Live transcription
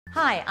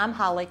Hi, I'm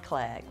Holly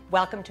Clegg.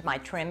 Welcome to my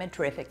Trim and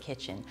Terrific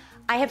kitchen.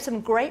 I have some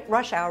great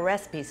rush hour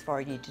recipes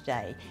for you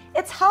today.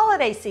 It's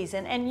holiday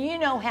season and you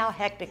know how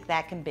hectic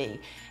that can be.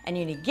 And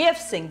you need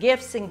gifts and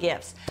gifts and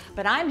gifts.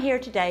 But I'm here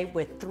today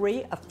with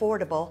 3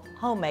 affordable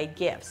homemade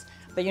gifts.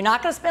 But you're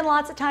not going to spend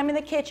lots of time in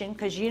the kitchen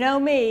because you know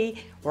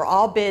me, we're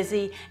all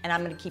busy, and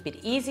I'm going to keep it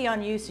easy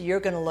on you so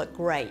you're going to look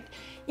great.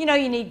 You know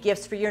you need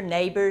gifts for your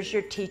neighbors,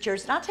 your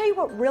teachers, and I'll tell you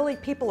what really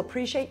people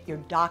appreciate, your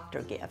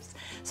doctor gifts.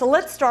 So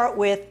let's start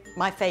with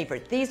my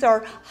favorite. These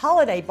are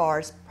holiday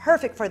bars,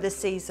 perfect for this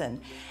season.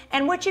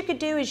 And what you could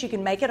do is you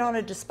can make it on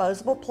a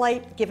disposable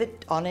plate, give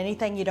it on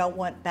anything you don't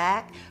want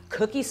back.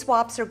 Cookie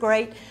swaps are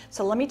great.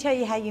 So let me tell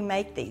you how you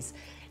make these.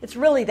 It's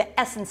really the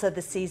essence of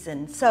the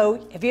season.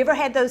 So have you ever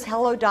had those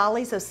Hello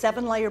Dollies, those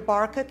 7-layer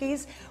bar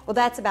cookies? Well,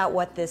 that's about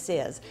what this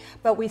is.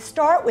 But we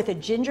start with a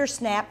ginger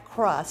snap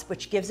crust,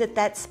 which gives it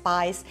that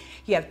spice.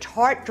 You have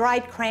tart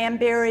dried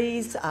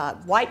cranberries,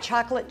 white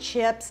chocolate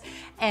chips,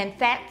 and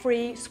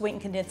fat-free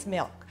sweetened condensed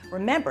milk.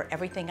 Remember,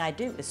 everything I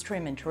do is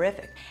trim and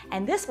terrific.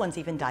 And this one's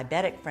even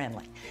diabetic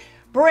friendly.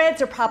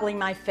 Breads are probably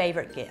my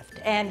favorite gift,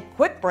 and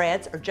quick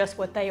breads are just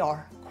what they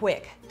are,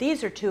 quick.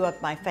 These are 2 of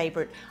my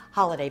favorite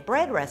holiday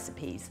bread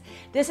recipes.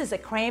 This is a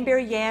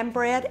cranberry yam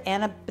bread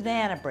and a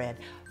banana bread.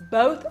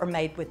 Both are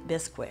made with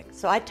Bisquick,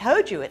 so I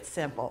told you it's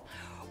simple.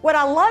 What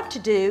I love to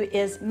do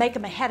is make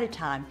them ahead of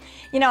time.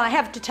 You know, I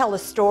have to tell a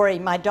story.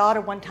 My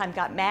daughter one time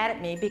got mad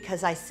at me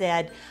because I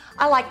said,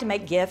 I like to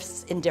make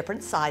gifts in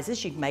different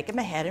sizes. You can make them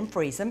ahead and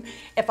freeze them.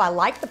 If I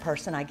like the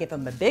person, I give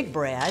them a big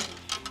bread.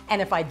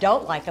 And if I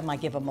don't like them, I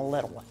give them a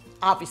little one.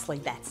 Obviously,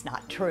 that's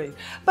not true.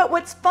 But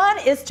what's fun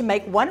is to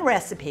make one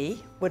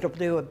recipe, which will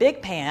do a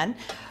big pan,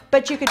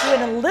 but you could do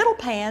it in little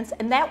pans,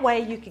 and that way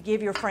you could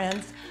give your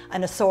friends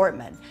an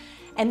assortment.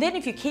 And then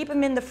if you keep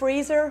them in the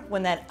freezer,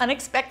 when that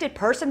unexpected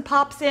person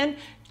pops in,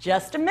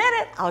 just a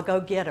minute, I'll go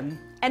get them.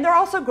 And they're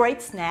also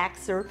great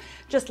snacks or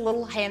just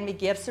little hand-me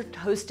gifts or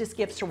hostess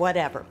gifts or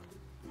whatever.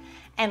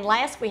 And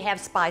last, we have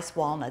spiced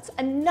walnuts,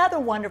 another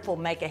wonderful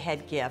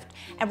make-ahead gift.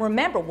 And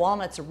remember,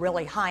 walnuts are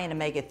really high in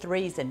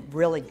omega-3s and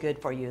really good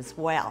for you as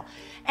well.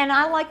 And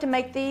I like to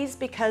make these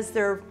because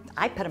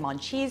I put them on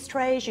cheese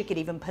trays. You could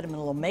even put them in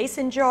little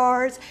mason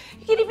jars.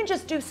 You could even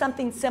just do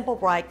something simple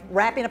like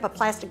wrapping up a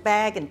plastic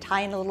bag and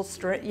tying a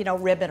little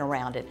ribbon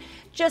around it.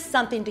 Just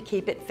something to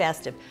keep it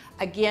festive.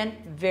 Again,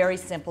 very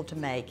simple to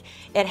make.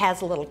 It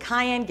has a little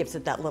cayenne, gives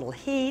it that little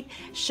heat,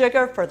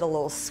 sugar for the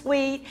little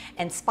sweet,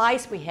 and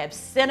spice we have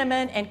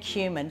cinnamon and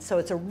cumin, so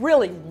it's a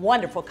really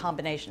wonderful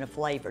combination of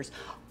flavors.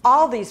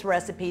 All these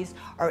recipes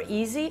are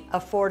easy,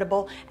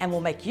 affordable, and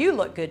will make you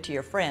look good to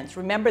your friends.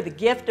 Remember, the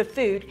gift of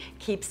food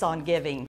keeps on giving.